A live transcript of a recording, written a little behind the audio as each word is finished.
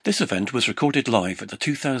This event was recorded live at the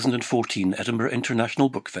 2014 Edinburgh International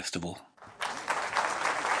Book Festival.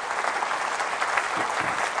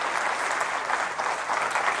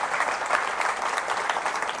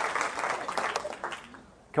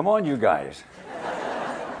 Come on, you guys.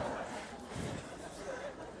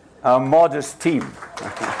 Our modest team.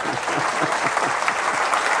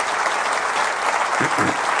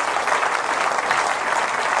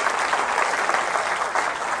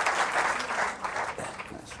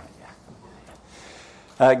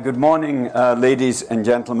 Good morning, ladies and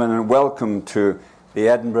gentlemen, and welcome to the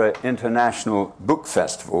Edinburgh International Book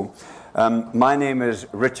Festival. My name is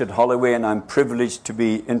Richard Holloway, and I'm privileged to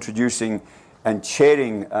be introducing and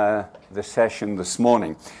chairing the session this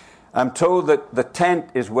morning. I'm told that the tent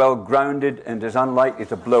is well grounded and is unlikely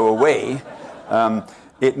to blow away.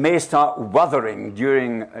 It may start wuthering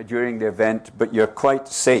during the event, but you're quite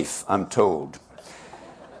safe, I'm told.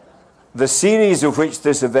 The series of which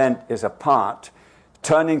this event is a part,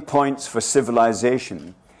 Turning Points for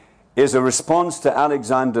Civilization, is a response to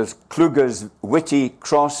Alexander Kluger's witty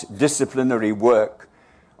cross-disciplinary work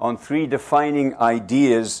on three defining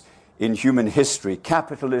ideas in human history: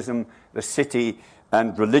 capitalism, the city,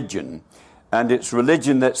 and religion. And it's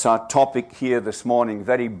religion that's our topic here this morning,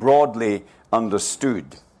 very broadly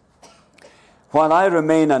understood. While I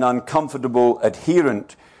remain an uncomfortable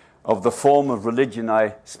adherent of the form of religion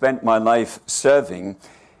I spent my life serving,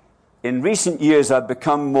 in recent years, I've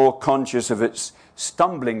become more conscious of its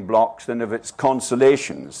stumbling blocks than of its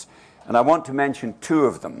consolations, and I want to mention two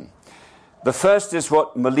of them. The first is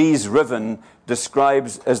what Malise Riven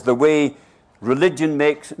describes as the way religion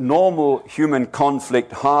makes normal human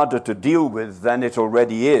conflict harder to deal with than it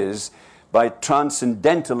already is by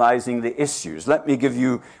transcendentalizing the issues. Let me give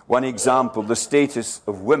you one example: the status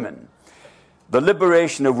of women. The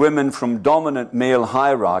liberation of women from dominant male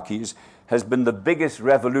hierarchies has been the biggest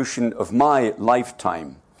revolution of my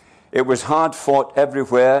lifetime. It was hard fought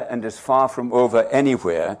everywhere and is far from over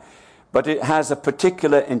anywhere, but it has a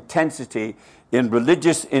particular intensity in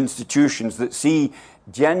religious institutions that see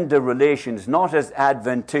gender relations not as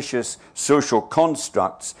adventitious social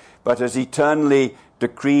constructs, but as eternally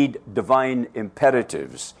decreed divine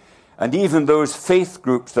imperatives. And even those faith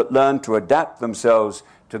groups that learn to adapt themselves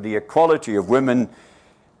to the equality of women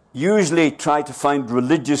usually try to find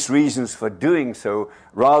religious reasons for doing so,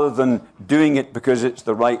 rather than doing it because it's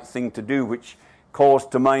the right thing to do, which calls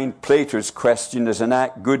to mind Plato's question: is an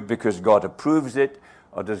act good because God approves it,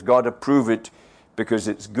 or does God approve it because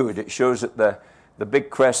it's good? It shows that the big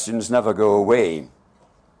questions never go away.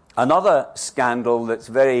 Another scandal that's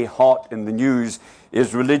very hot in the news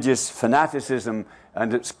is religious fanaticism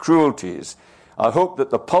and its cruelties. I hope that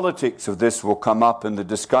the politics of this will come up in the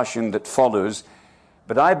discussion that follows,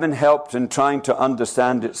 but I've been helped in trying to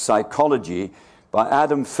understand its psychology by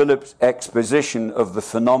Adam Phillips' exposition of the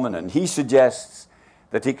phenomenon. He suggests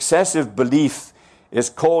that excessive belief is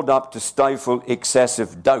called up to stifle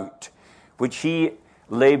excessive doubt, which he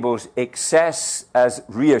labels excess as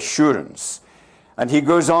reassurance. And he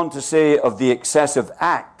goes on to say of the excessive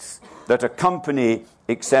acts that accompany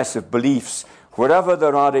excessive beliefs: wherever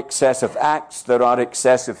there are excessive acts, there are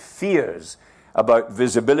excessive fears about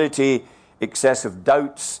visibility, excessive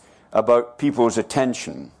doubts about people's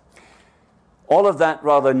attention. All of that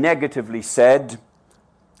rather negatively said.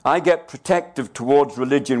 I get protective towards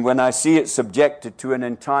religion when I see it subjected to an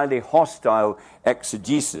entirely hostile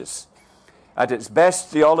exegesis. At its best,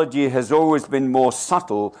 theology has always been more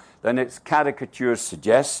subtle than its caricatures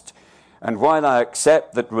suggest, and while I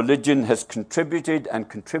accept that religion has contributed and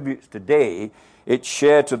contributes today its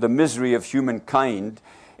share to the misery of humankind,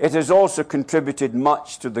 it has also contributed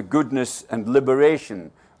much to the goodness and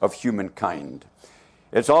liberation of humankind.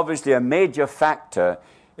 It's obviously a major factor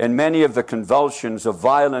in many of the convulsions of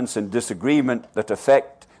violence and disagreement that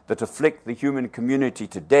afflict the human community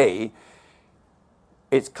today.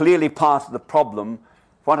 It's clearly part of the problem.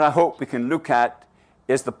 What I hope we can look at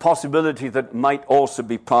is the possibility that it might also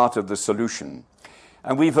be part of the solution.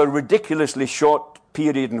 And we've a ridiculously short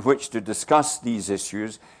period in which to discuss these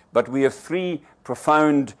issues, but we have three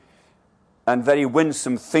profound and very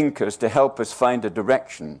winsome thinkers to help us find a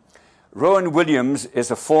direction. Rowan Williams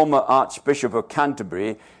is a former Archbishop of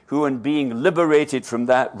Canterbury who, in being liberated from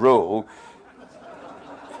that role,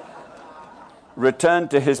 returned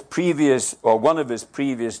to his previous, or one of his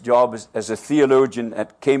previous jobs as a theologian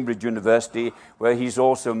at Cambridge University, where he's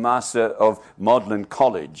also Master of Magdalen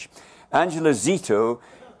College. Angela Zito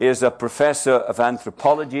is a professor of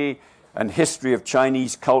anthropology and history of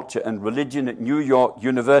Chinese culture and religion at New York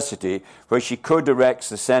University, where she co-directs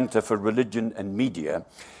the Center for Religion and Media.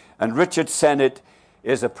 And Richard Sennett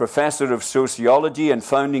is a professor of sociology and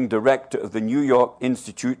founding director of the New York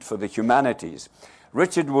Institute for the Humanities.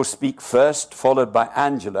 Richard will speak first, followed by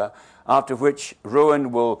Angela, after which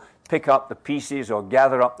Rowan will pick up the pieces or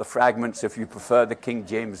gather up the fragments if you prefer the King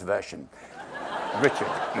James Version. Richard.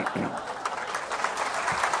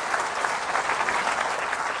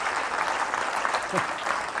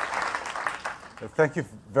 Thank you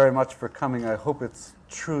very much for coming. I hope it's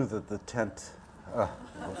true that the tent...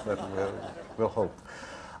 we'll hope.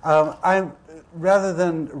 Rather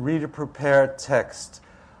than read a prepared text,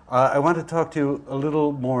 I want to talk to you a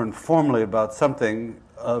little more informally about something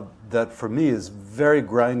that for me is very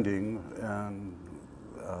grinding and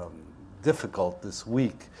difficult this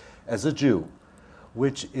week as a Jew,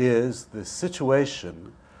 which is the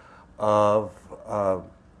situation of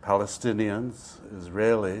Palestinians,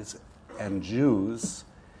 Israelis, and Jews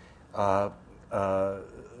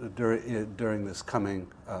during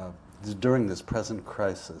this present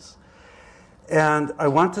crisis. And I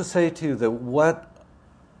want to say to you that what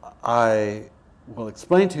I will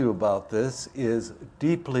explain to you about this is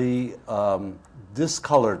deeply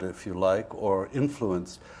discolored, if you like, or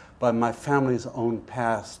influenced by my family's own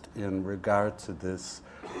past in regard to this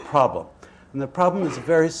problem. And the problem is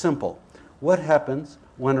very simple. What happens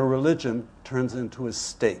when a religion turns into a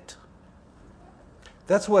state?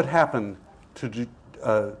 That's what happened to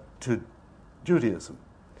Judaism.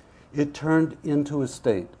 It turned into a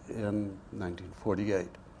state in 1948.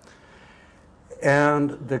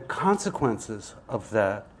 And the consequences of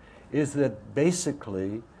that is that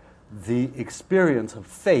basically the experience of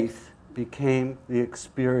faith became the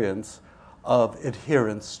experience of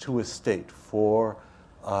adherence to a state for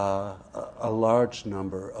a large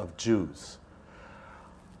number of Jews.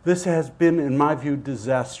 This has been, in my view,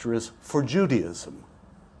 disastrous for Judaism.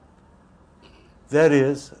 That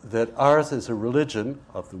is, that ours is a religion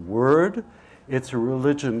of the Word. It's a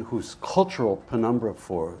religion whose cultural penumbra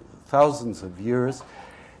for thousands of years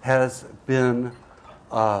has been,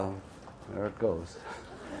 there it goes.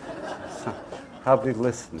 I'll be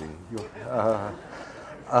listening.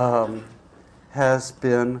 Has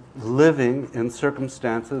been living in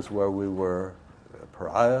circumstances where we were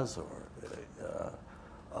pariahs or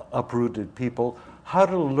uprooted people. How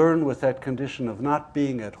to learn with that condition of not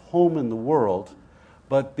being at home in the world,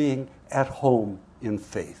 but being at home in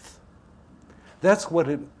faith. That's what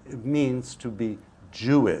it means to be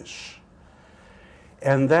Jewish.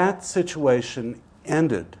 And that situation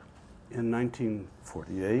ended in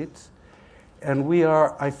 1948. And we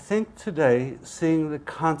are, I think, today seeing the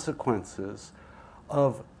consequences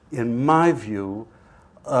of, in my view,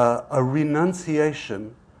 a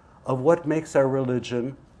renunciation of what makes our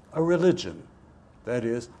religion a religion. That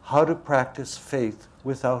is, how to practice faith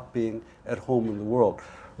without being at home in the world.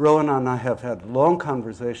 Rowan and I have had long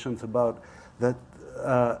conversations about that.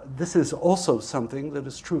 This is also something that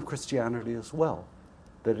is true of Christianity as well,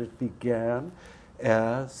 that it began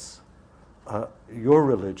as your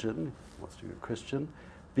religion, most of you are Christian,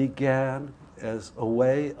 began as a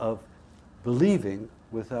way of believing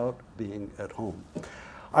without being at home.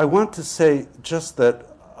 I want to say just that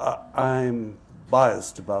I'm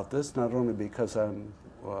biased about this, not only because I'm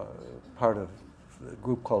part of a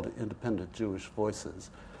group called Independent Jewish Voices,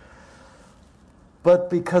 but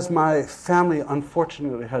because my family,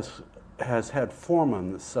 unfortunately, has had form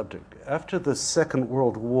on this subject. After the Second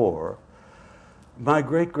World War, my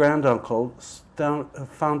great-granduncle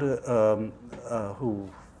found who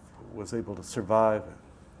was able to survive,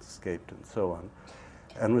 escaped, and so on,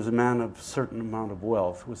 and was a man of a certain amount of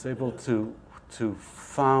wealth, was able to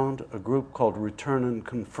found a group called Return and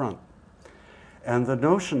Confront. And the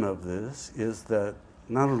notion of this is that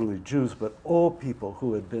not only Jews, but all people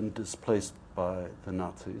who had been displaced by the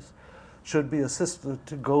Nazis should be assisted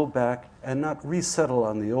to go back and not resettle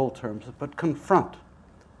on the old terms, but confront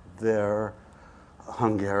their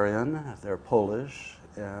Hungarian, their Polish,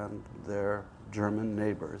 and their German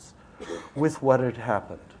neighbors with what had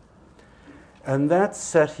happened. And that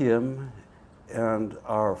set him and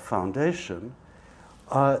our foundation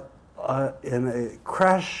in a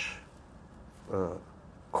crash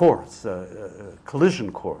course, a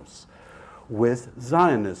collision course with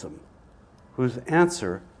Zionism, whose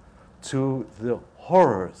answer to the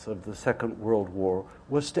horrors of the Second World War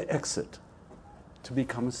was to exit, to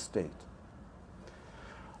become a state.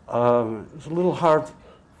 It was a little hard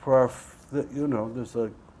for our, there's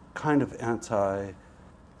a kind of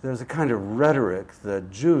there's a kind of rhetoric that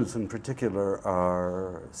Jews in particular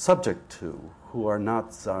are subject to, who are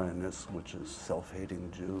not Zionists, which is self-hating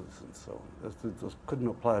Jews and so on. This couldn't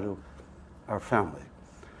apply to our family.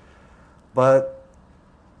 But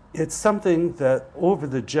it's something that over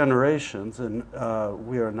the generations, and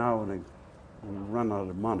we are now in we run out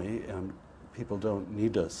of money, and people don't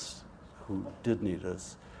need us who did need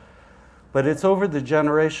us. But it's over the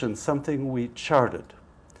generations something we charted,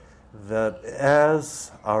 that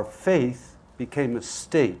as our faith became a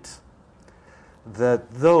state,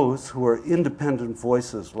 that those who are independent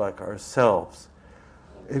voices like ourselves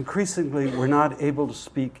increasingly were not able to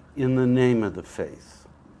speak in the name of the faith.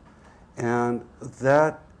 And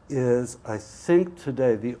that is, I think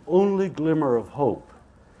today, the only glimmer of hope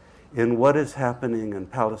in what is happening in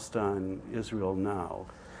Palestine, Israel now,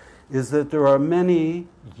 is that there are many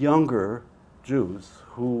younger Jews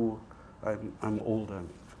who, I'm old,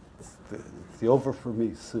 it's over for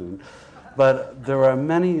me soon, but there are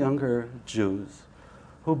many younger Jews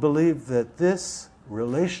who believe that this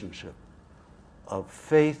relationship of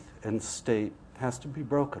faith and state has to be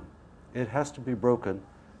broken. It has to be broken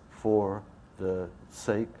for the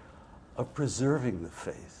sake of preserving the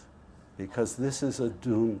faith, because this is a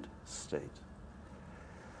doomed state.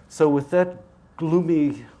 So with that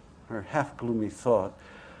gloomy or half-gloomy thought,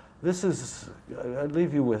 I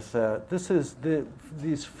leave you with that.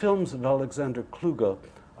 These films of Alexander Kluge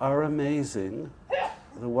are amazing.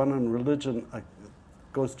 The one on religion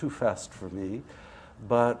goes too fast for me,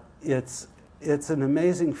 but it's an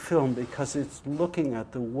amazing film because it's looking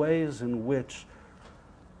at the ways in which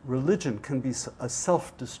religion can be a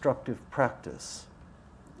self-destructive practice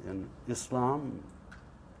in Islam,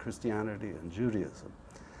 Christianity, and Judaism.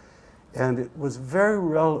 And it was very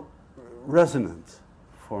resonant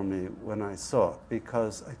for me when I saw it,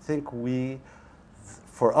 because I think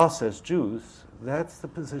for us as Jews, that's the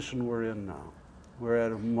position we're in now. We're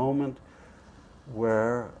at a moment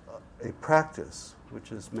where a practice,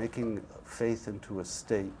 which is making faith into a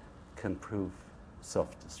state, can prove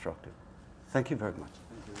self-destructive. Thank you very much.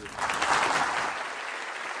 Thank you.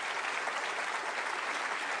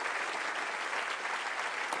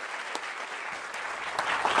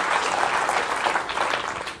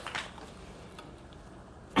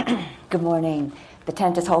 Good morning. The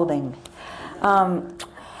tent is holding.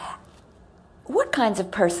 What kinds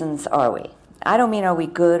of persons are we? I don't mean are we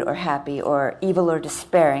good or happy or evil or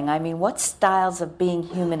despairing. I mean, what styles of being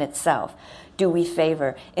human itself do we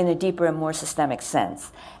favor in a deeper and more systemic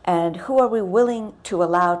sense? And who are we willing to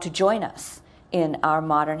allow to join us in our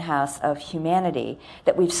modern house of humanity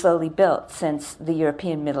that we've slowly built since the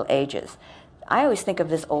European Middle Ages? I always think of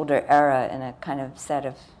this older era in a kind of set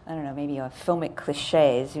of, I don't know, maybe filmic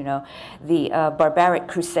cliches, the barbaric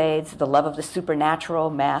crusades, the love of the supernatural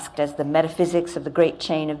masked as the metaphysics of the great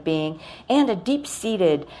chain of being, and a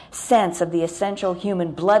deep-seated sense of the essential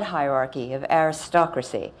human blood hierarchy of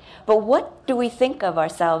aristocracy. But what do we think of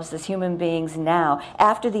ourselves as human beings now,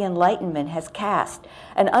 after the Enlightenment has cast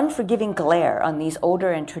an unforgiving glare on these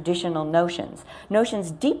older and traditional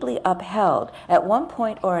notions deeply upheld at one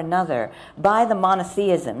point or another by the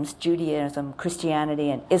monotheisms, Judaism,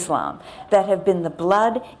 Christianity, and Islam, that have been the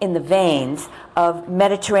blood in the veins of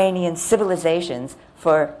Mediterranean civilizations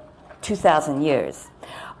for 2,000 years?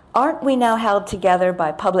 Aren't we now held together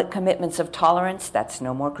by public commitments of tolerance? That's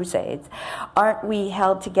no more crusades. Aren't we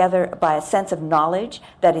held together by a sense of knowledge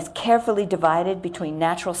that is carefully divided between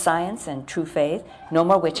natural science and true faith? No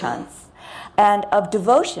more witch hunts. And of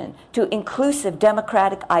devotion to inclusive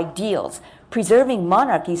democratic ideals, preserving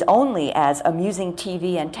monarchies only as amusing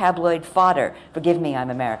TV and tabloid fodder. Forgive me, I'm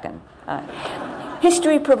American.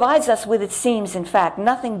 History provides us with, it seems, in fact,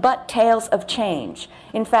 nothing but tales of change.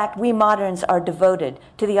 In fact, we moderns are devoted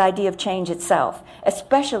to the idea of change itself,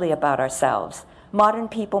 especially about ourselves. Modern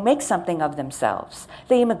people make something of themselves.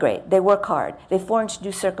 They immigrate, they work hard, they forge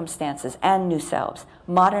new circumstances and new selves.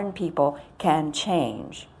 Modern people can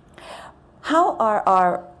change. How are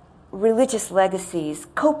our religious legacies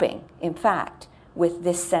coping, in fact, with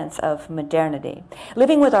this sense of modernity?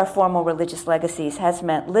 Living with our formal religious legacies has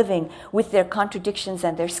meant living with their contradictions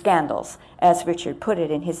and their scandals, as Richard put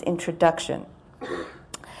it in his introduction.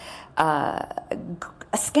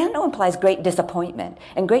 A scandal implies great disappointment,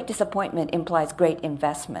 and great disappointment implies great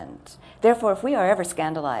investment. Therefore, if we are ever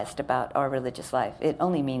scandalized about our religious life, it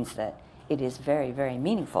only means that it is very, very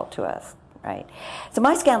meaningful to us. Right. So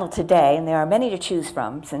my scandal today, and there are many to choose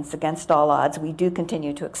from, since against all odds we do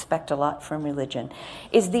continue to expect a lot from religion,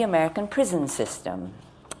 is the American prison system,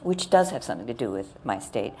 which does have something to do with my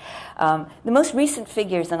state. The most recent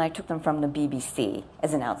figures, and I took them from the BBC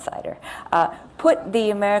as an outsider, put the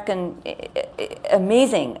American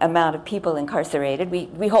amazing amount of people incarcerated.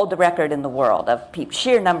 We hold the record in the world of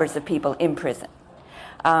sheer numbers of people in prison.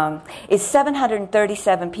 is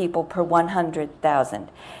 737 people per 100,000,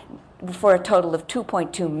 for a total of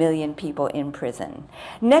 2.2 million people in prison.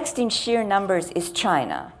 Next in sheer numbers is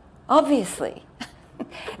China, obviously.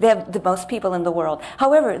 They have the most people in the world.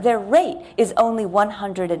 However, their rate is only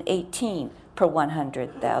 118 per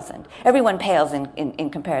 100,000. Everyone pales in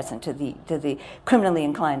comparison to the criminally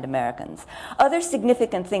inclined Americans. Other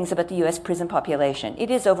significant things about the U.S. prison population: it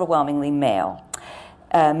is overwhelmingly male.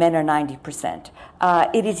 Men are 90%.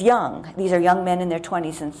 It is young. These are young men in their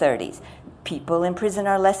 20s and 30s. People in prison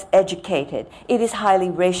are less educated. It is highly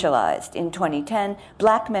racialized. In 2010,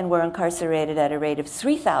 black men were incarcerated at a rate of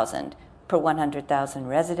 3,000 per 100,000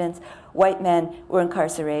 residents. White men were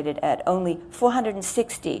incarcerated at only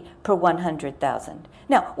 460 per 100,000.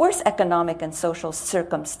 Now, worse economic and social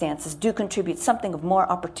circumstances do contribute something of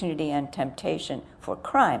more opportunity and temptation for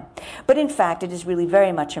crime. But in fact, it is really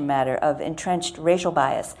very much a matter of entrenched racial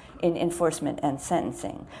bias in enforcement and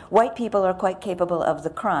sentencing. White people are quite capable of the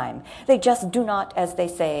crime. They just do not, as they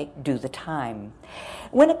say, do the time.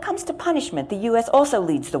 When it comes to punishment, the U.S. also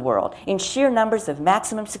leads the world in sheer numbers of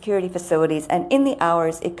maximum security facilities and in the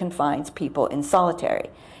hours it confines people in solitary.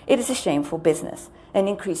 It is a shameful business, and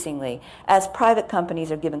increasingly, as private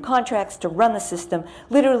companies are given contracts to run the system,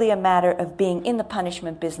 literally a matter of being in the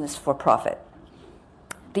punishment business for profit.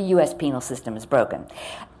 The U.S. penal system is broken,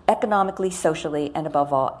 economically, socially, and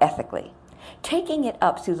above all, ethically. Taking it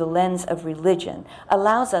up through the lens of religion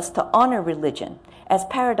allows us to honor religion as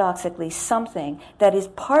paradoxically something that is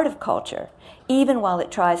part of culture, even while it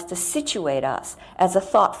tries to situate us as a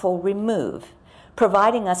thoughtful remove,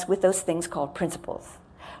 providing us with those things called principles,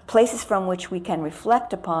 places from which we can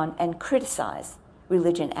reflect upon and criticize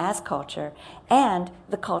religion as culture and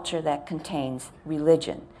the culture that contains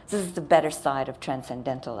religion. This is the better side of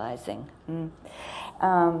transcendentalizing.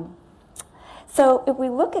 So if we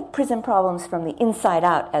look at prison problems from the inside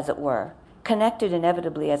out, as it were, connected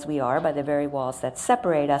inevitably as we are by the very walls that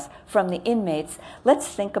separate us from the inmates, let's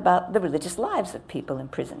think about the religious lives of people in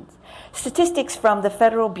prisons. Statistics from the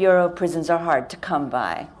Federal Bureau of Prisons are hard to come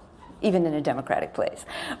by, even in a democratic place.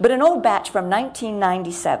 But an old batch from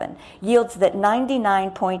 1997 yields that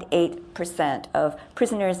 99.8% of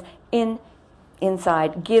prisoners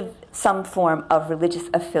inside give some form of religious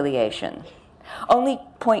affiliation. Only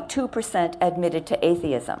 0.2% admitted to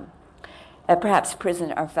atheism. Perhaps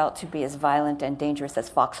prisons are felt to be as violent and dangerous as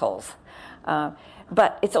foxholes.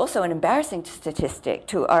 But it's also an embarrassing statistic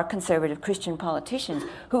to our conservative Christian politicians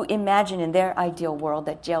who imagine in their ideal world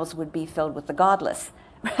that jails would be filled with the godless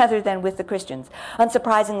rather than with the Christians.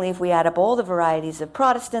 Unsurprisingly, if we add up all the varieties of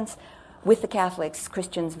Protestants, with the Catholics,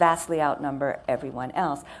 Christians vastly outnumber everyone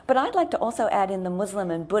else. But I'd like to also add in the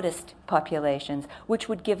Muslim and Buddhist populations, which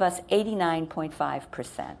would give us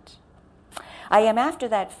 89.5%. I am after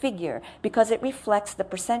that figure because it reflects the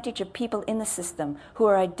percentage of people in the system who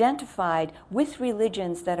are identified with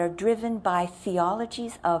religions that are driven by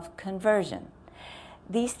theologies of conversion.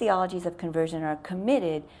 These theologies of conversion are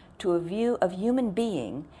committed to a view of human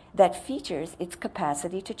being that features its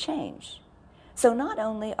capacity to change. So not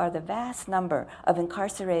only are the vast number of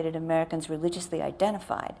incarcerated Americans religiously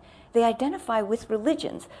identified, they identify with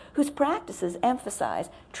religions whose practices emphasize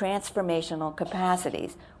transformational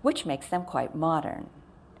capacities, which makes them quite modern.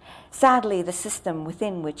 Sadly, the system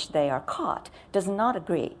within which they are caught does not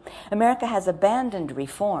agree. America has abandoned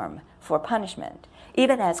reform for punishment.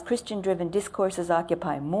 Even as Christian-driven discourses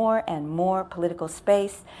occupy more and more political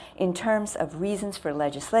space in terms of reasons for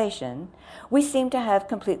legislation, we seem to have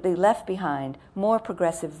completely left behind more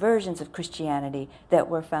progressive versions of Christianity that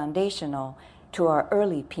were foundational to our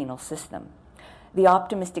early penal system. The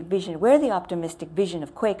optimistic vision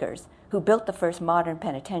of Quakers, who built the first modern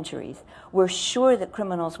penitentiaries, were sure that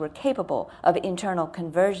criminals were capable of internal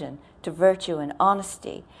conversion to virtue and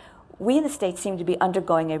honesty. We in the States seem to be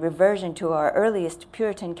undergoing a reversion to our earliest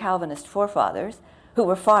Puritan Calvinist forefathers, who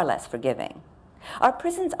were far less forgiving. Our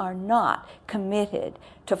prisons are not committed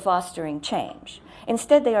to fostering change.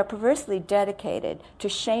 Instead, they are perversely dedicated to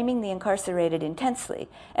shaming the incarcerated intensely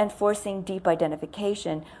and forcing deep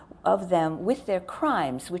identification of them with their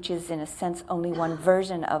crimes, which is, in a sense, only one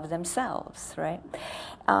version of themselves, right?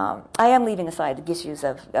 I am leaving aside the issues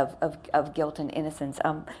of guilt and innocence.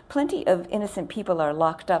 Plenty of innocent people are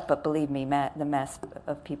locked up, but believe me, the mass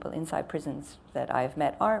of people inside prisons that I have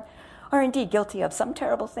met are indeed guilty of some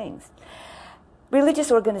terrible things.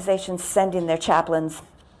 Religious organizations send in their chaplains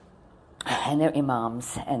and their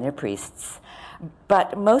imams and their priests.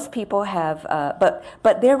 But most people have,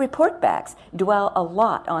 but their report backs dwell a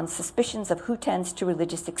lot on suspicions of who tends to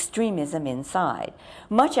religious extremism inside.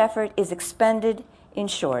 Much effort is expended in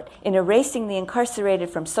short, in erasing the incarcerated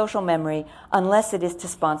from social memory unless it is to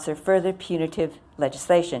sponsor further punitive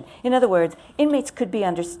legislation. In other words, inmates could be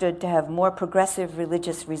understood to have more progressive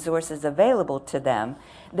religious resources available to them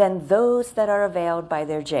than those that are availed by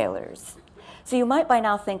their jailers. So you might by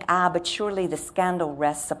now think, but surely the scandal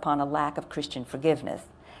rests upon a lack of Christian forgiveness.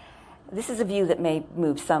 This is a view that may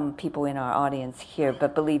move some people in our audience here,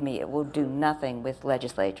 but believe me, it will do nothing with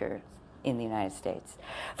legislatures in the United States.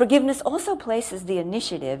 Forgiveness also places the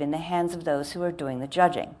initiative in the hands of those who are doing the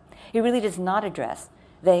judging. It really does not address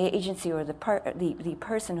the agency or the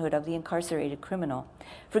personhood of the incarcerated criminal.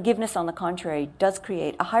 Forgiveness, on the contrary, does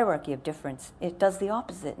create a hierarchy of difference. It does the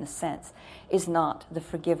opposite in a sense. Is not the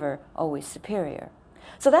forgiver always superior?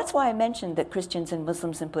 So that's why I mentioned that Christians and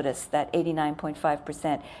Muslims and Buddhists, that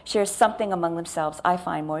 89.5%, share something among themselves I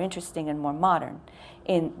find more interesting and more modern.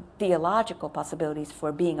 In theological possibilities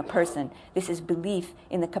for being a person, this is belief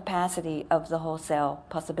in the capacity of the wholesale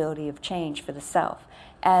possibility of change for the self.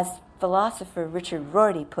 As philosopher Richard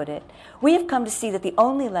Rorty put it, we have come to see that the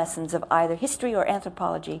only lessons of either history or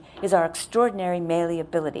anthropology is our extraordinary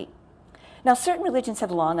malleability. Now, certain religions have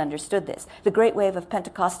long understood this. The great wave of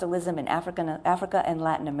Pentecostalism in Africa and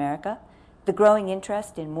Latin America, the growing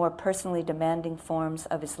interest in more personally demanding forms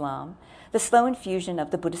of Islam, the slow infusion of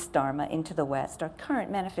the Buddhist Dharma into the West are current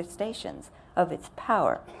manifestations of its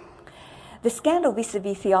power. The scandal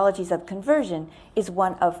vis-a-vis theologies of conversion is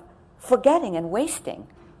one of forgetting and wasting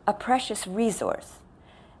a precious resource.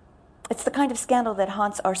 It's the kind of scandal that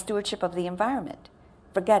haunts our stewardship of the environment,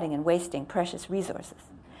 forgetting and wasting precious resources.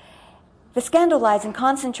 The scandal lies in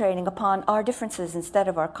concentrating upon our differences instead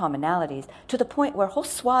of our commonalities, to the point where whole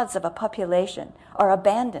swaths of a population are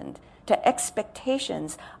abandoned to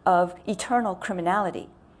expectations of eternal criminality.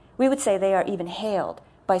 We would say they are even hailed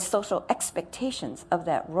by social expectations of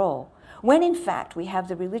that role, when in fact we have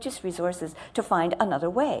the religious resources to find another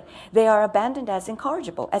way. They are abandoned as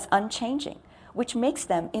incorrigible, as unchanging, which makes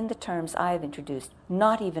them, in the terms I have introduced,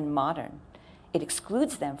 not even modern. It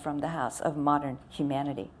excludes them from the house of modern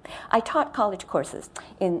humanity. I taught college courses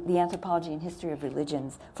in the anthropology and history of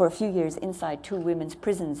religions for a few years inside two women's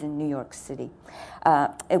prisons in New York City,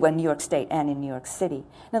 New York State and in New York City.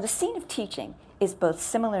 Now, the scene of teaching is both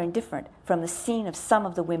similar and different from the scene of some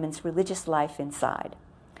of the women's religious life inside.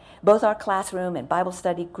 Both our classroom and Bible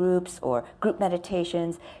study groups or group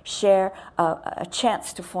meditations share a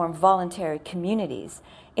chance to form voluntary communities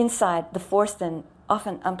inside the forced and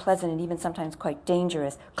often unpleasant and even sometimes quite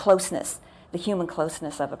dangerous closeness, the human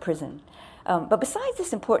closeness of a prison. But besides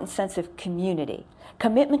this important sense of community,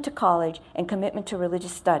 commitment to college and commitment to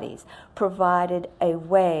religious studies provided a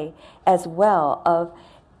way as well of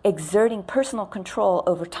exerting personal control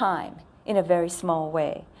over time in a very small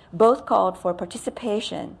way. Both called for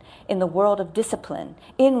participation in the world of discipline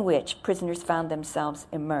in which prisoners found themselves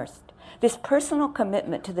immersed. This personal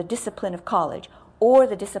commitment to the discipline of college or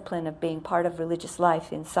the discipline of being part of religious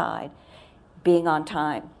life inside, being on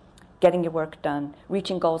time, getting your work done,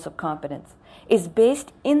 reaching goals of competence, is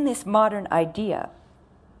based in this modern idea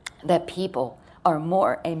that people are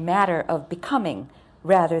more a matter of becoming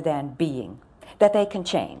rather than being, that they can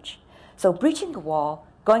change. So breaching the wall,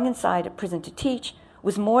 going inside a prison to teach,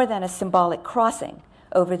 was more than a symbolic crossing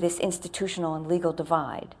over this institutional and legal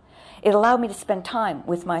divide. It allowed me to spend time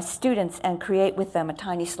with my students and create with them a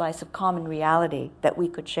tiny slice of common reality that we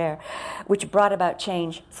could share, which brought about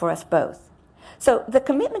change for us both. So the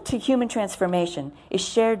commitment to human transformation is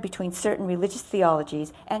shared between certain religious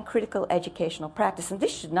theologies and critical educational practice. And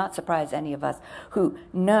this should not surprise any of us who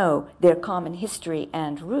know their common history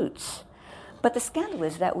and roots. But the scandal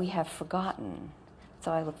is that we have forgotten. So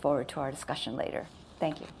I look forward to our discussion later.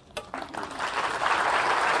 Thank you. Okay.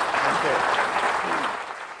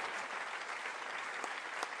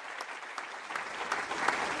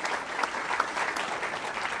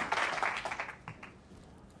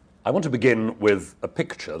 I want to begin with a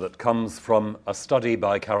picture that comes from a study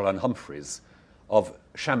by Caroline Humphreys of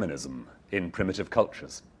shamanism in primitive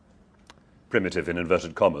cultures. Primitive in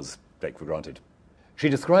inverted commas, take for granted. She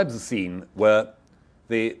describes a scene where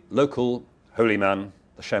the local holy man,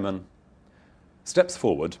 the shaman, steps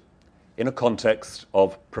forward in a context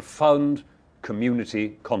of profound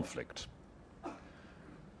community conflict,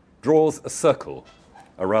 draws a circle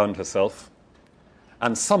around herself,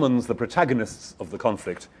 and summons the protagonists of the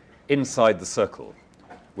conflict inside the circle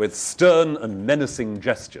with stern and menacing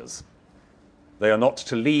gestures. They are not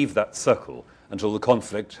to leave that circle until the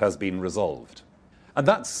conflict has been resolved. And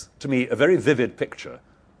that's, to me, a very vivid picture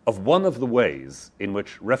of one of the ways in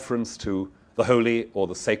which reference to the holy or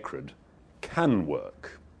the sacred can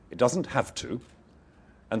work. It doesn't have to,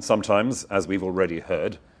 and sometimes, as we've already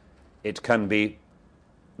heard, it can be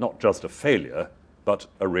not just a failure, but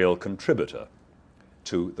a real contributor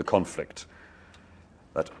to the conflict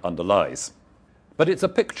that underlies. But it's a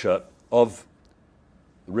picture of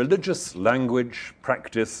religious language,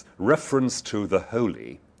 practice, reference to the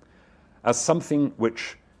holy as something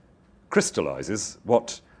which crystallizes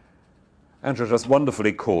what Andrew just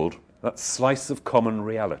wonderfully called that slice of common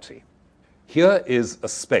reality. Here is a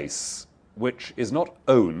space which is not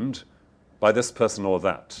owned by this person or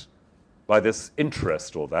that, by this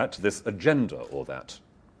interest or that, this agenda or that.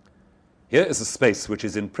 Here is a space which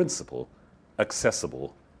is in principle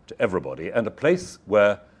accessible to everybody, and a place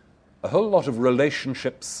where a whole lot of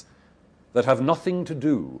relationships that have nothing to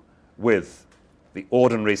do with the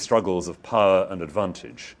ordinary struggles of power and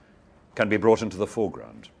advantage can be brought into the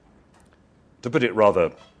foreground. To put it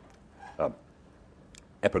rather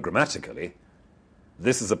epigrammatically,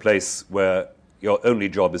 this is a place where your only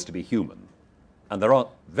job is to be human. And there aren't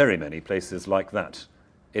very many places like that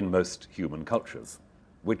in most human cultures,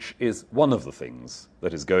 which is one of the things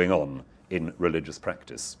that is going on in religious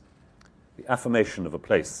practice. The affirmation of a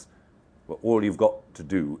place where all you've got to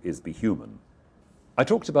do is be human. I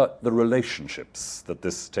talked about the relationships that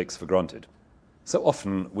this takes for granted. So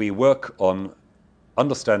often we work on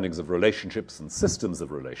understandings of relationships and systems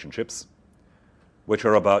of relationships which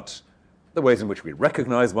are about the ways in which we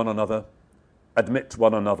recognize one another, admit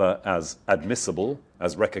one another as admissible,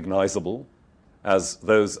 as recognizable, as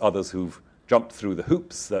those others who've jumped through the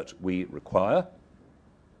hoops that we require.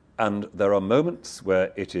 And there are moments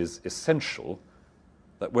where it is essential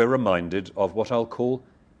that we're reminded of what I'll call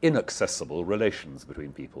inaccessible relations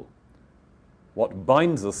between people. What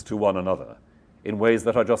binds us to one another in ways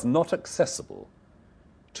that are just not accessible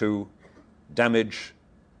to damage,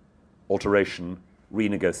 alteration,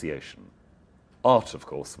 renegotiation. Art, of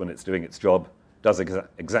course, when it's doing its job, does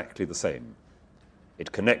exactly the same.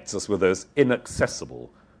 It connects us with those inaccessible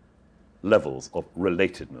levels of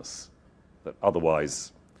relatedness that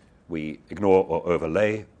otherwise we ignore or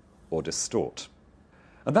overlay or distort.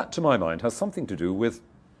 And that, to my mind, has something to do with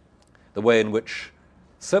the way in which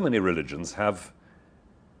so many religions have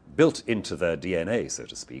built into their DNA, so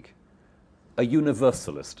to speak, a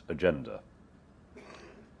universalist agenda.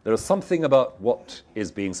 There is something about what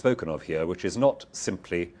is being spoken of here which is not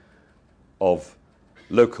simply of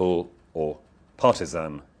local or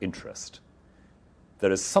partisan interest.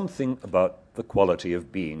 There is something about the quality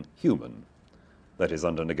of being human that is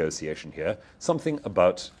under negotiation here, something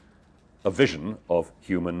about a vision of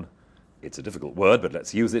human, it's a difficult word, but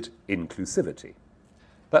let's use it, inclusivity.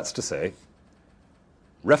 That's to say,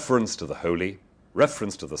 reference to the holy,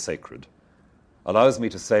 reference to the sacred, allows me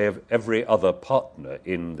to say of every other partner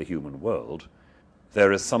in the human world,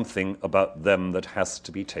 there is something about them that has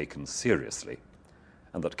to be taken seriously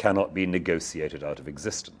and that cannot be negotiated out of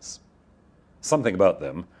existence. Something about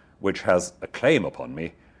them which has a claim upon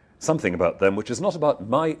me, something about them which is not about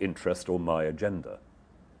my interest or my agenda.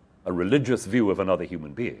 A religious view of another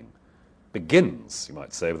human being begins, you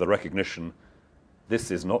might say, with the recognition,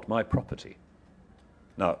 this is not my property.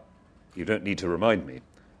 Now, you don't need to remind me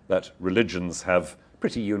that religions have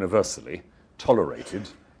pretty universally tolerated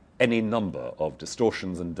any number of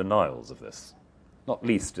distortions and denials of this, not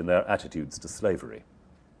least in their attitudes to slavery.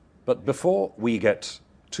 But before we get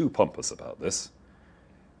too pompous about this,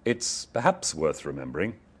 it's perhaps worth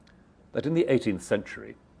remembering that in the 18th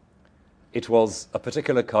century, it was a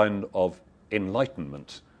particular kind of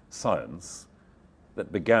Enlightenment science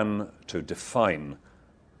that began to define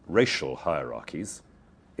racial hierarchies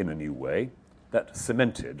in a new way, that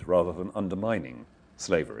cemented rather than undermining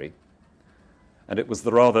slavery. And it was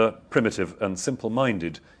the rather primitive and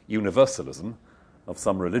simple-minded universalism of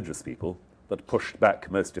some religious people that pushed back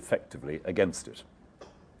most effectively against it.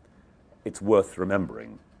 It's worth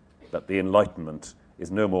remembering that the Enlightenment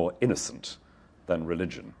is no more innocent than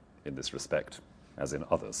religion in this respect, as in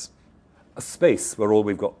others. A space where all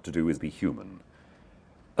we've got to do is be human.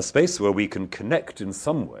 A space where we can connect in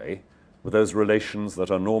some way with those relations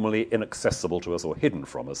that are normally inaccessible to us or hidden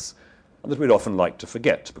from us, and that we'd often like to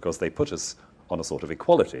forget because they put us on a sort of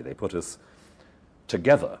equality. They put us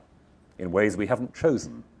together in ways we haven't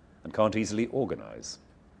chosen and can't easily organize.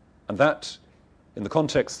 And that, in the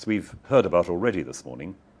contexts we've heard about already this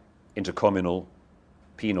morning, intercommunal,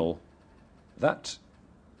 penal, that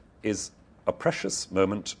is a precious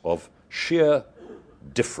moment of sheer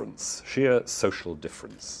difference, sheer social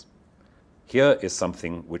difference. Here is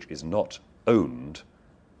something which is not owned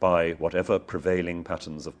by whatever prevailing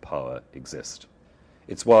patterns of power exist.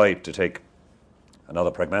 It's why, to take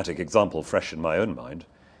another pragmatic example fresh in my own mind,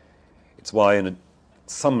 it's why in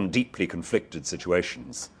some deeply conflicted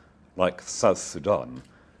situations, like South Sudan,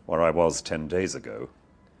 where I was 10 days ago,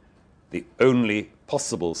 the only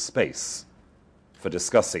possible space for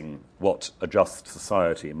discussing what a just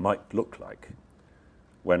society might look like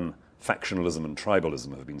when factionalism and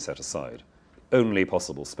tribalism have been set aside. The only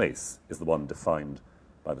possible space is the one defined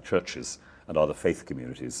by the churches and other faith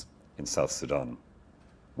communities in South Sudan.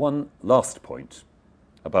 One last point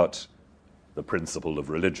about the principle of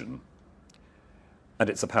religion, and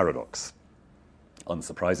it's a paradox,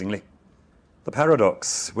 unsurprisingly. The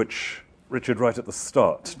paradox which Richard right at the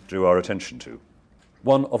start drew our attention to.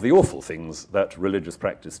 One of the awful things that religious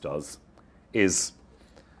practice does is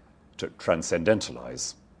to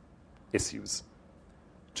transcendentalize issues,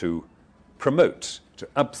 to promote to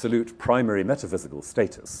absolute primary metaphysical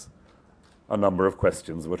status a number of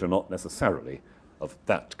questions which are not necessarily of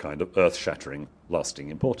that kind of earth-shattering, lasting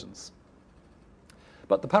importance.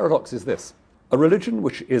 But the paradox is this: a religion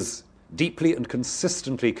which is deeply and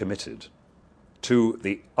consistently committed to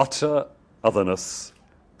the utter otherness,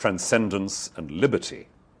 transcendence, and liberty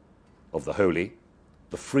of the holy,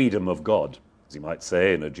 the freedom of God, as you might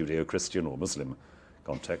say in a Judeo-Christian or Muslim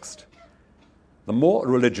context, the more a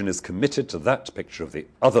religion is committed to that picture of the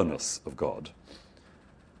otherness of God,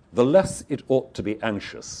 the less it ought to be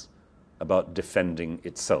anxious about defending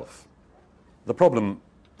itself. The problem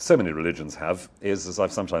so many religions have is, as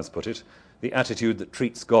I've sometimes put it, the attitude that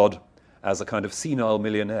treats God as a kind of senile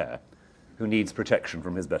millionaire who needs protection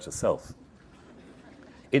from his better self.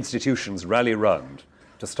 Institutions rally round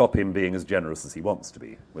to stop him being as generous as he wants to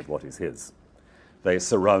be with what is his. They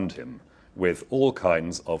surround him with all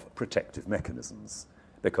kinds of protective mechanisms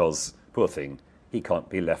because, poor thing, he can't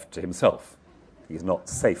be left to himself. He's not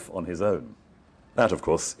safe on his own. That, of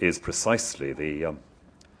course, is precisely the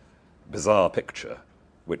bizarre picture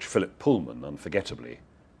which Philip Pullman unforgettably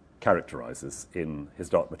characterizes in his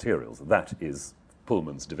Dark Materials. That is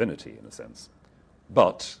Pullman's divinity, in a sense.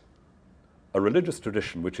 But a religious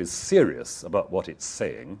tradition which is serious about what it's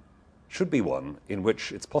saying should be one in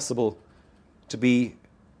which it's possible to be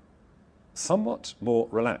somewhat more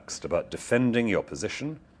relaxed about defending your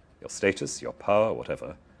position, your status, your power,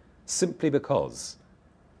 whatever, simply because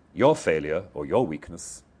your failure or your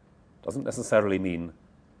weakness doesn't necessarily mean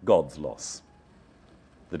God's loss.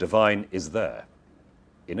 The divine is there,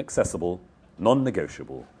 inaccessible,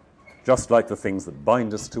 non-negotiable, just like the things that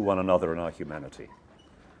bind us to one another in our humanity.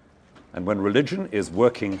 And when religion is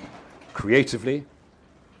working creatively,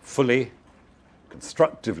 fully,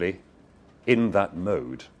 constructively in that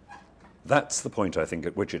mode, that's the point, I think,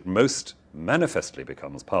 at which it most manifestly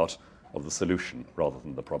becomes part of the solution rather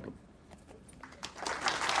than the problem.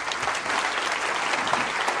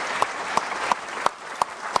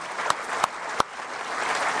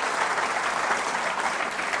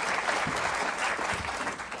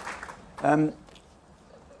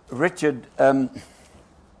 Richard,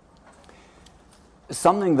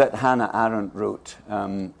 something that Hannah Arendt wrote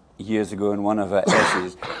years ago in one of her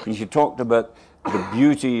essays, and she talked about the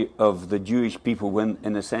beauty of the Jewish people when,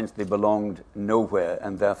 in a sense, they belonged nowhere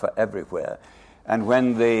and therefore everywhere. And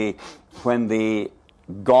when they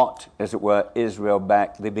got, as it were, Israel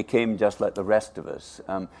back, they became just like the rest of us.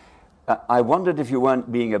 I wondered if you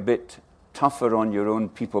weren't being a bit tougher on your own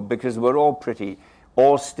people, because we're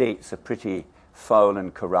all states are pretty foul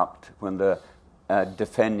and corrupt when they're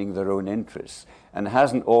defending their own interests. And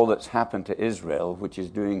hasn't all that's happened to Israel, which is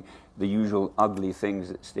doing the usual ugly things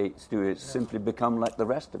that states do, it's simply become like the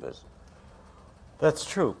rest of us? That's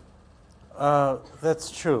true. That's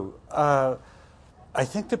true. I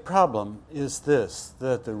think the problem is this,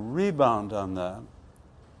 that the rebound on that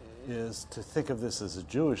is to think of this as a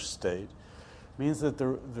Jewish state, means that the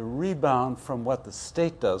rebound from what the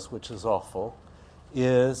state does, which is awful,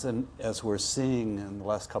 is, and as we're seeing in the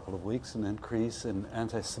last couple of weeks, an increase in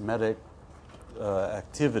anti-Semitic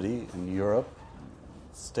activity in Europe,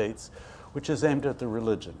 states, which is aimed at the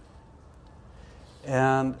religion.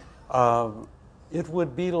 And it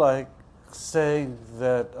would be like saying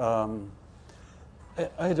that,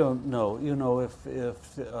 I don't know, if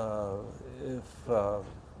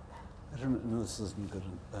I don't know, this isn't a good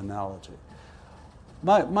analogy.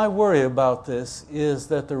 My worry about this is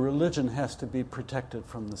that the religion has to be protected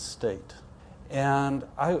from the state. And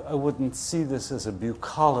I wouldn't see this as a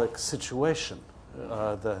bucolic situation.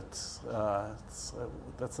 That's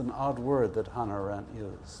an odd word that Hannah Arendt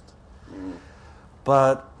used.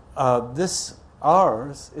 But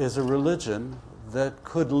ours is a religion that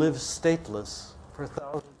could live stateless for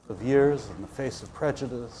thousands of years in the face of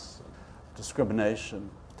prejudice, discrimination,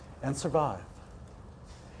 and survive.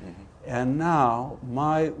 Mm-hmm. And now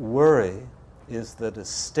my worry is that a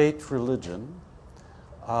state religion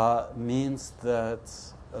means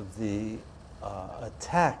that the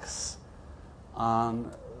attacks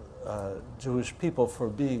on Jewish people for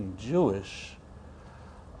being Jewish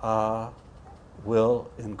will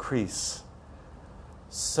increase.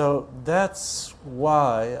 So that's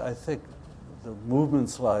why I think the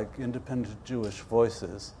movements like Independent Jewish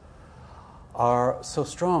Voices are so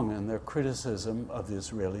strong in their criticism of the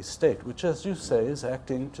Israeli state, which, as you say, is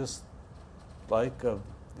acting just like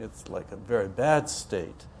it's like a very bad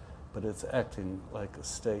state, but it's acting like a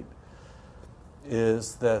state,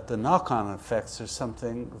 is that the knock-on effects are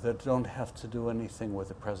something that don't have to do anything with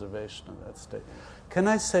the preservation of that state. Can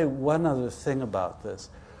I say one other thing about this?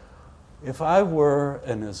 If I were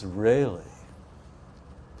an Israeli,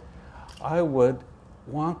 I would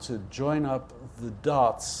want to join up the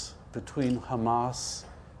dots between Hamas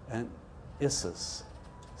and ISIS.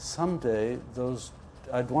 Someday,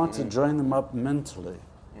 I'd want to join them up mentally,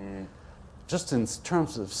 just in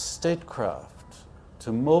terms of statecraft,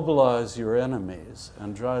 to mobilize your enemies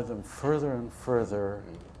and drive them further and further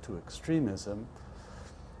to extremism.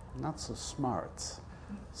 Not so smart.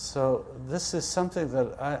 So this is something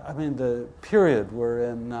that I mean, the period we're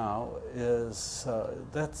in now is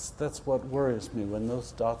that's what worries me, when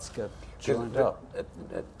those dots get joined up.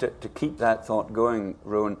 To keep that thought going,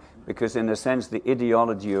 Rowan, because in a sense the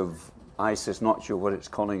ideology of ISIS, not sure what it's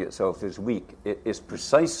calling itself this week, it is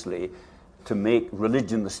precisely to make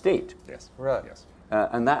religion the state. Yes. Right. Yes.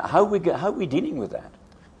 And that how are we dealing with that?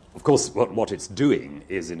 Of course, what it's doing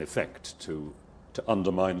is, in effect, to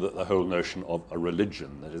undermine the whole notion of a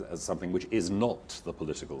religion that is, as something which is not the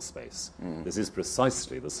political space. This is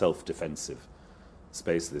precisely the self-defensive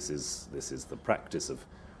space. This is the practice of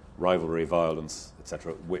rivalry, violence,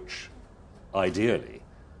 etc., which ideally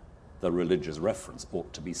the religious reference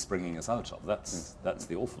ought to be springing us out of. That's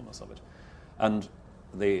the awfulness of it. And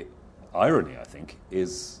the irony, I think,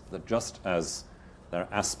 is that just as there are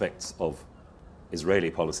aspects of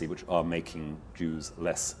Israeli policy which are making Jews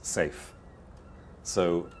less safe,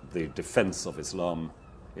 so the defense of Islam,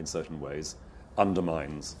 in certain ways,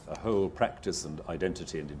 undermines a whole practice and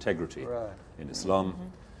identity and integrity in Islam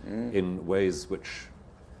in ways which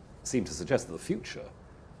seem to suggest that the future,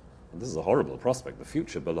 and this is a horrible prospect, the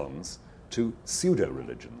future belongs to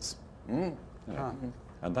pseudo-religions. You know,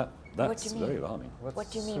 and that's very alarming.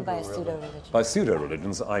 What do you mean by a pseudo-religion? By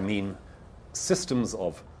pseudo-religions, I mean systems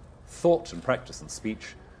of thought and practice and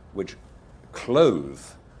speech which clothe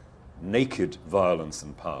naked violence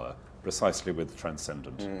and power precisely with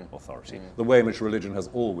transcendent authority. The way in which religion has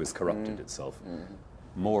always corrupted itself.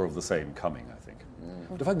 More of the same coming, I think.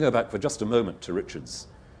 But if I can go back for just a moment to Richard's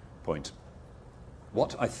point,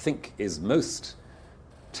 what I think is most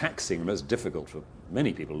taxing, most difficult for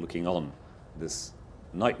many people looking on this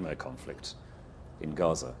nightmare conflict in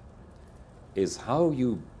Gaza is how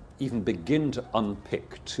you even begin to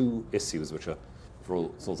unpick two issues which are, for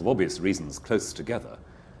all sorts of obvious reasons, close together.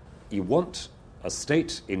 You want a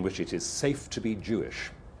state in which it is safe to be Jewish.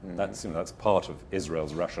 That's part of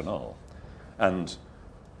Israel's rationale. And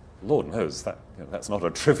Lord knows that's not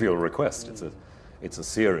a trivial request. It's a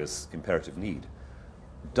serious imperative need.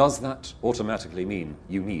 Does that automatically mean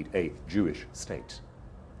you need a Jewish state?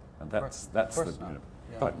 And that's the that's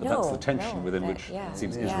the tension within which it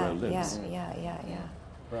seems Israel lives.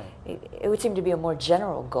 Right. It would seem to be a more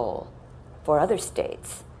general goal for other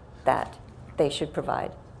states that they should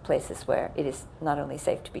provide places where it is not only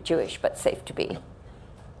safe to be Jewish, but safe to be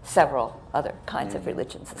several other kinds of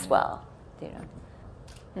religions as well. You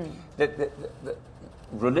know. The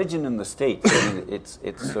religion in the States, I mean, it's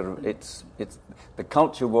the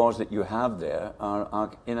culture wars that you have there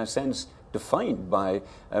are in a sense defined by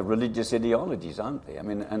religious ideologies, aren't they? I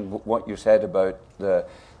mean, and what you said about the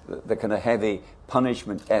kind of heavy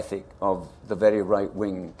punishment ethic of the very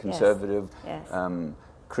right-wing conservative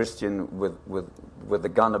Christian with the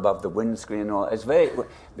gun above the windscreen and all.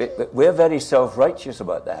 We're very self-righteous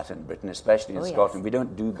about that in Britain, especially in Scotland. We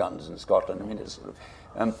don't do guns in Scotland. I mean, it's sort of.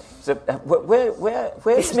 So where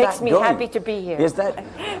this is makes that me going? happy to be here. Is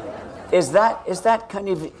that kind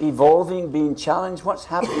of evolving, being challenged? What's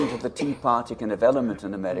happening to the Tea Party kind of element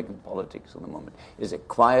in American politics at the moment? Is it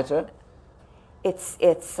quieter?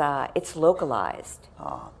 It's localized,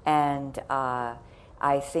 and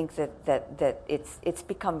I think that it's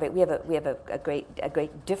become. We have a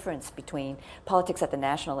great difference between politics at the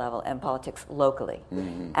national level and politics locally,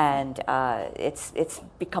 and it's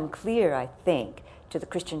become clear, I think, to the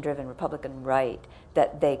Christian-driven Republican right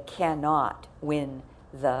that they cannot win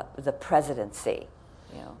the presidency,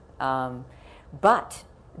 but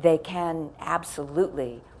they can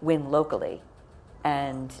absolutely win locally,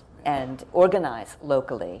 and organize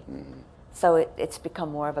locally. So it's become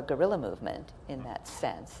more of a guerrilla movement in that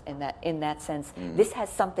sense. In that sense, this has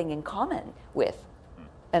something in common with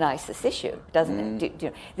an ISIS issue, doesn't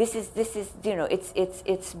it? This is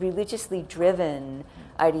it's religiously driven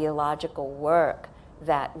ideological work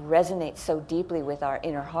that resonates so deeply with our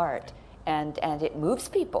inner heart, and it moves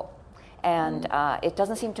people. And it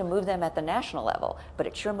doesn't seem to move them at the national level, but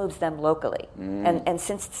it sure moves them locally. And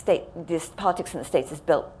since this politics in the states is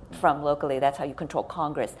built from locally, that's how you control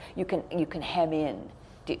Congress. You can hem in,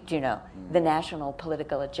 the national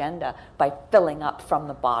political agenda by filling up from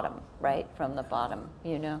the bottom, right? From the bottom,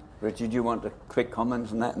 Richard, do you want a quick comment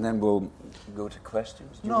on that, and then we'll go to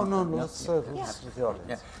questions? No. Let's the audience.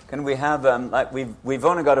 Yeah. Can we have, we've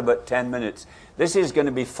only got about 10 minutes. This is going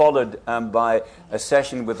to be followed by a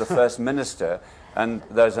session with the First Minister, and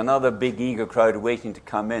there's another big eager crowd waiting to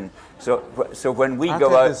come in. So when we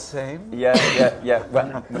go out... the same? Yeah.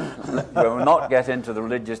 We'll not get into the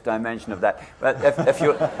religious dimension of that. But if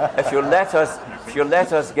you let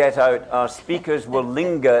us get out, our speakers will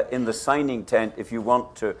linger in the signing tent if you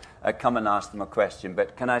want to come and ask them a question.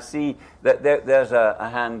 But can I see that there's a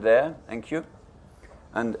hand there? Thank you.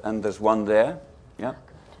 And there's one there. Yeah.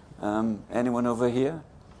 Anyone over here?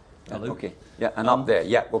 Hello. Okay. Yeah, and up there.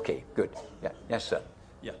 Yeah, okay, good. Yeah. Yes, sir.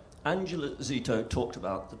 Yeah. Angela Zito talked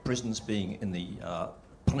about the prisons being in the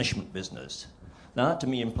punishment business. Now, that to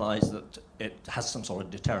me implies that it has some sort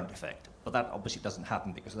of deterrent effect, but that obviously doesn't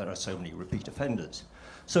happen because there are so many repeat offenders.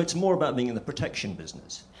 So it's more about being in the protection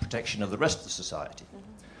business, protection of the rest of the society.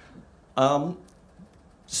 But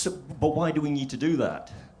why do we need to do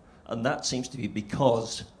that? And that seems to be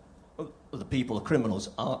because the people, the criminals,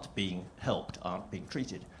 aren't being helped, aren't being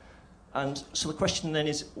treated. And so the question then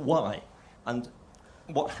is why? And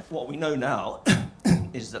what we know now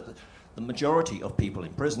is that the majority of people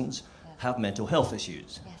in prisons have mental health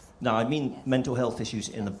issues. Yes. Now, I mean mental health issues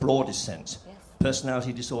in the broadest sense. Yes.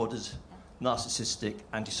 Personality disorders, narcissistic,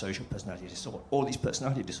 antisocial personality disorder, all these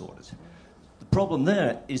personality disorders. The problem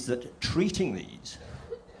there is that treating these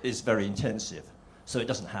is very intensive, so it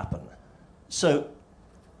doesn't happen. So,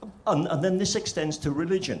 and then this extends to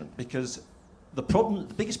religion, because the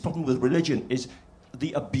biggest problem with religion is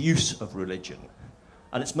the abuse of religion.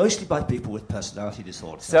 And it's mostly by people with personality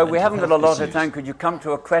disorders. So we haven't got a lot of time. Could you come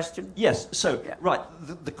to a question? Yes. So, right,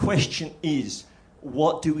 the question is,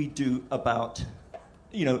 what do we do about,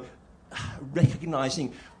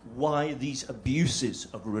 recognizing why these abuses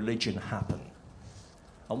of religion happen,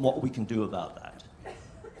 and what we can do about that?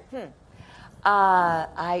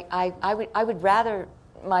 I would rather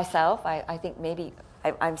myself, I think maybe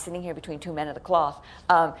I'm sitting here between two men of the cloth.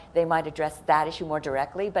 They might address that issue more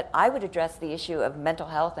directly, but I would address the issue of mental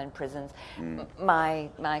health and prisons. My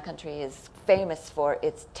country is famous for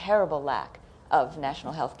its terrible lack of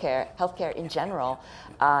national health care in general.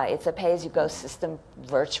 It's a pay-as-you-go system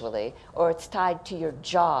virtually, or it's tied to your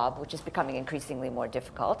job, which is becoming increasingly more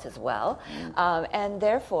difficult as well. And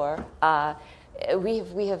therefore,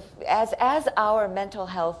 we have as our mental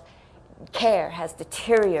health care has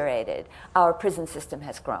deteriorated, our prison system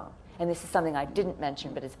has grown. And this is something I didn't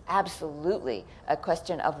mention, but it's absolutely a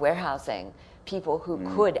question of warehousing people who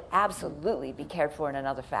could absolutely be cared for in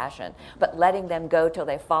another fashion, but letting them go till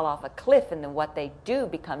they fall off a cliff, and then what they do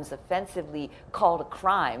becomes offensively called a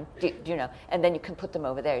crime, and then you can put them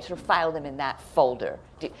over there. You sort of file them in that folder.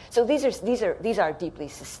 So these are deeply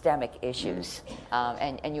systemic issues,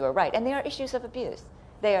 and you are right. And they are issues of abuse.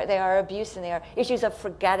 They are abuse, and they are issues of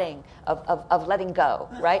forgetting, of letting go,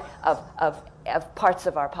 right? Of parts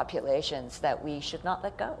of our populations that we should not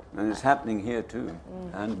let go. And it's happening here too,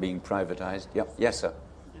 and being privatized. Yep. Yes, sir.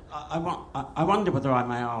 I wonder whether I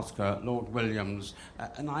may ask Lord Williams,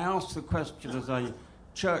 and I ask the question as a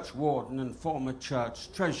church warden and former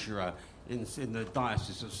church treasurer in the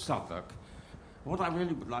Diocese of Southwark. What I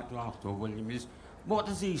really would like to ask Lord Williams is, what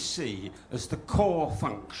does he see as the core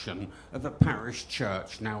function of a parish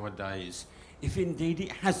church nowadays, if indeed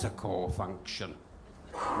it has a core function?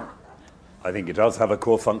 I think it does have a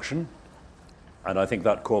core function, and I think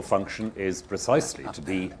that core function is precisely to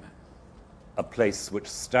be a place which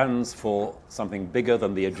stands for something bigger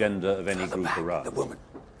than the agenda of any group around,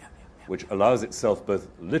 which allows itself both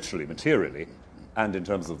literally, materially, and in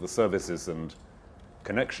terms of the services and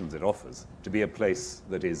connections it offers, to be a place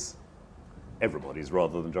that is everybody's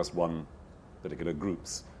rather than just one particular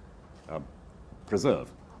group's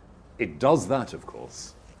preserve. It does that, of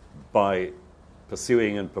course, by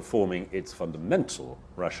pursuing and performing its fundamental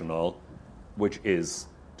rationale, which is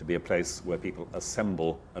to be a place where people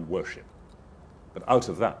assemble and worship. But out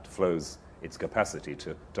of that flows its capacity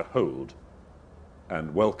to hold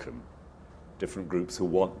and welcome different groups who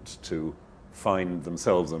want to find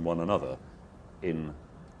themselves and one another in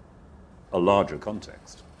a larger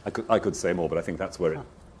context. I could say more, but I think that's where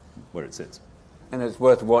it sits. And it's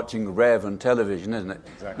worth watching Rev on television, isn't it?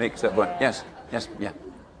 Exactly. Makes that one. Yes, yes, yeah.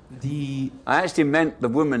 The I actually meant the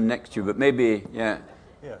woman next to you, but maybe, yeah.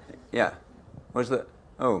 Yeah. Yeah. Was that?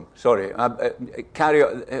 Oh, sorry. Carry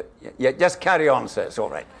on. Yeah, just carry on, sir. It's all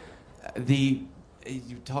right. You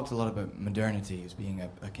talked a lot about modernity as being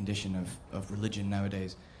a condition of religion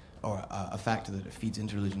nowadays, or a factor that feeds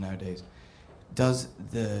into religion nowadays. Does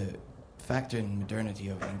the factor in modernity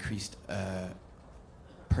of increased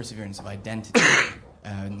perseverance of identity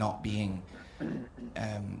not being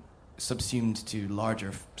subsumed to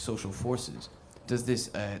larger social forces, does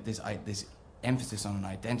this emphasis on an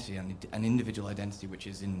identity, an individual identity, which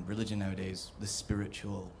is in religion nowadays the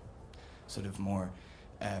spiritual, sort of more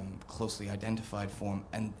closely identified form,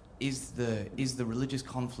 and is the religious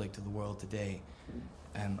conflict of the world today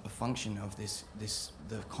a function of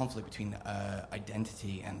the conflict between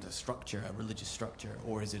identity and a structure, a religious structure,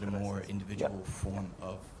 or is it a more individual form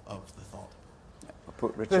of the thought? I'll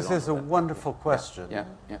put Richard This on is a that. wonderful question. Yeah,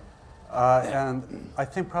 yeah. And I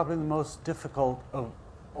think probably the most difficult of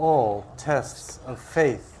all tests of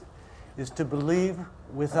faith is to believe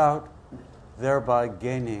without thereby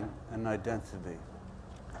gaining an identity.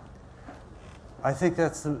 I think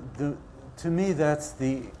that's to me, that's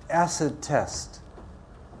the acid test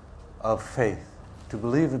of faith. To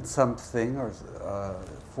believe in something or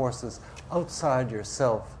forces outside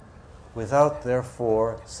yourself without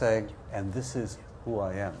therefore saying, and this is who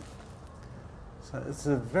I am. So it's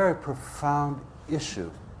a very profound issue.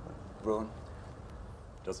 Rowan?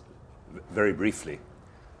 Just very briefly,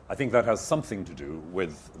 I think that has something to do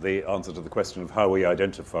with the answer to the question of how we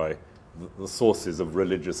identify the sources of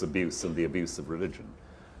religious abuse and the abuse of religion.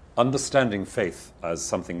 Understanding faith as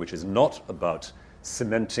something which is not about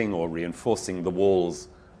cementing or reinforcing the walls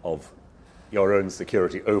of your own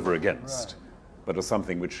security over against, but as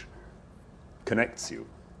something which connects you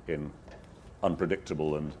in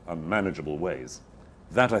unpredictable and unmanageable ways.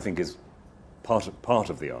 That, I think, is part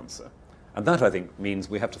of the answer. And that, I think, means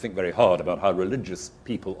we have to think very hard about how religious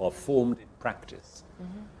people are formed in practice.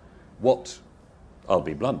 Mm-hmm. What, I'll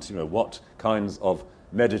be blunt, what kinds of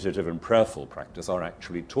meditative and prayerful practice are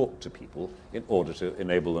actually taught to people in order to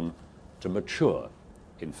enable them to mature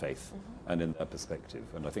in faith and in their perspective.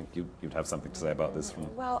 And I think you'd have something to say about this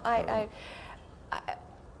from... Well, I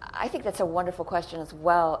think that's a wonderful question as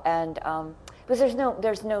well, and because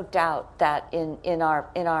there's no doubt that in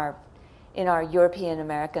our European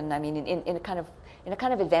American, I mean, in a kind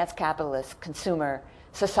of advanced capitalist consumer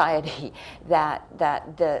society, that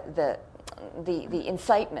the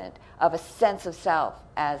incitement of a sense of self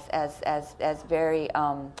as very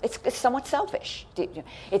it's somewhat selfish.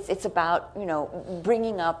 It's about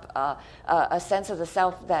bringing up a sense of the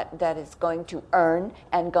self that is going to earn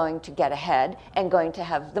and going to get ahead and going to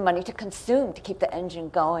have the money to consume to keep the engine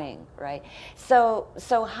going, right? So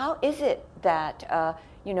how is it that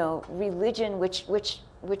religion, which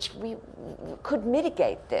we could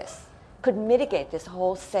mitigate this? Could mitigate this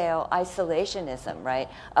wholesale isolationism, right,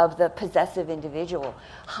 of the possessive individual.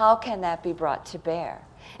 How can that be brought to bear?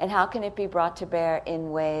 And how can it be brought to bear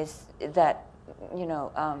in ways that,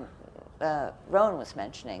 Rowan was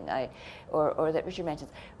mentioning, or that Richard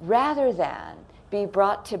mentions, rather than be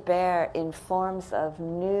brought to bear in forms of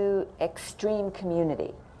new extreme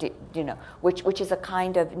community, which is a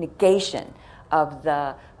kind of negation of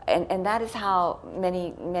the. And that is how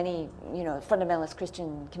many fundamentalist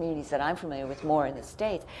Christian communities that I'm familiar with more in the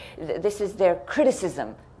States, this is their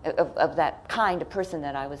criticism of that kind of person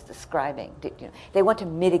that I was describing. They want to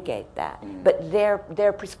mitigate that, but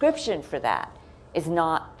their prescription for that is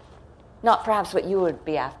not perhaps what you would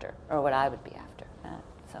be after or what I would be after.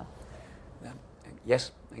 So.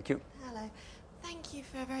 Yes, thank you. Hello. Thank you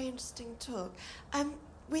for a very interesting talk.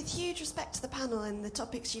 With huge respect to the panel and the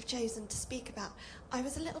topics you've chosen to speak about, I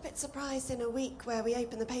was a little bit surprised in a week where we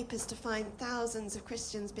opened the papers to find thousands of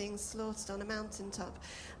Christians being slaughtered on a mountaintop,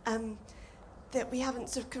 that we haven't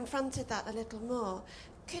sort of confronted that a little more.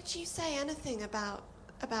 Could you say anything about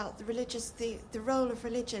the role of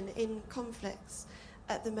religion in conflicts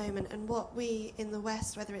at the moment and what we in the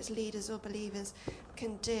West, whether it's leaders or believers,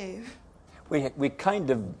 can do? We kind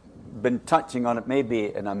of been touching on it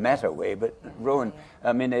maybe in a meta way, but Rowan,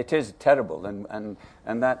 I mean, it is terrible, and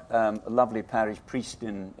that lovely parish priest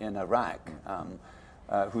in Iraq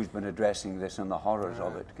who's been addressing this and the horrors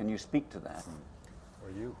of it. Can you speak to that?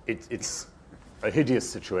 It's a hideous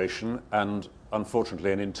situation and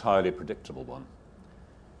unfortunately an entirely predictable one.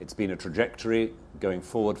 It's been a trajectory going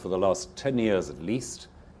forward for the last 10 years at least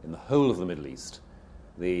in the whole of the Middle East.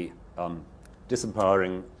 The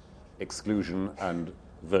disempowering exclusion and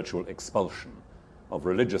virtual expulsion of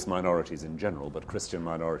religious minorities in general, but Christian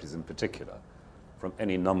minorities in particular, from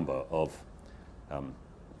any number of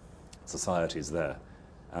societies there.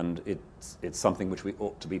 And it's something which we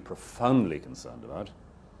ought to be profoundly concerned about.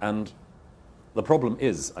 And the problem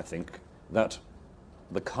is, I think, that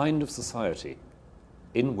the kind of society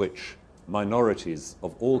in which minorities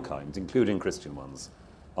of all kinds, including Christian ones,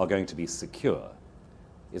 are going to be secure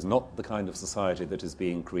is not the kind of society that is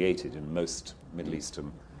being created in most Middle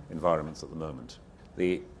Eastern environments at the moment.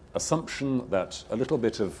 The assumption that a little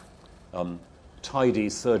bit of tidy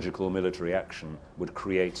surgical military action would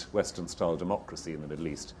create Western-style democracy in the Middle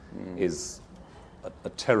East is a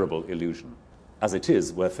terrible illusion. As it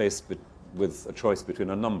is, we're faced with a choice between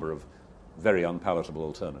a number of very unpalatable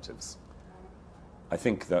alternatives. I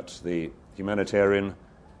think that the humanitarian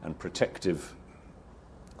and protective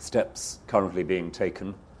steps currently being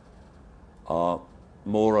taken are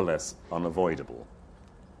more or less unavoidable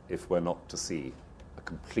if we're not to see a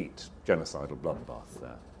complete genocidal bloodbath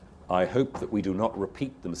there. I hope that we do not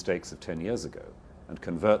repeat the mistakes of 10 years ago and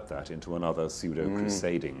convert that into another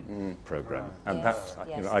pseudo-crusading program. And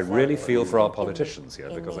I really feel for our politicians here,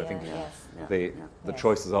 because I think the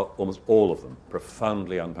choices are almost all of them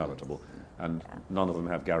profoundly unpalatable, and none of them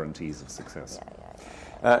have guarantees of success.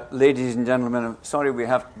 Ladies and gentlemen, I'm sorry we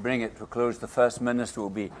have to bring it to a close. The First Minister will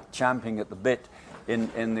be champing at the bit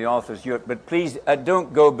in the Authors' Europe. But please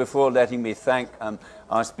don't go before letting me thank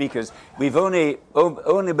our speakers. We've only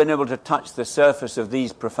been able to touch the surface of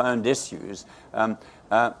these profound issues,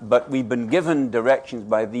 but we've been given directions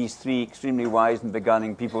by these three extremely wise and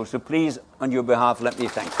beguiling people. So please, on your behalf, let me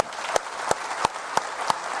thank you.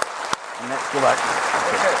 And let's go back.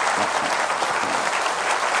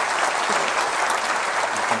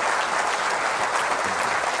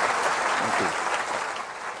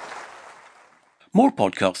 More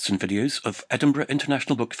podcasts and videos of Edinburgh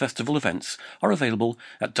International Book Festival events are available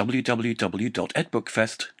at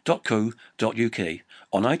www.edbookfest.co.uk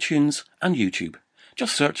on iTunes and YouTube.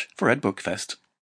 Just search for Ed Book Fest.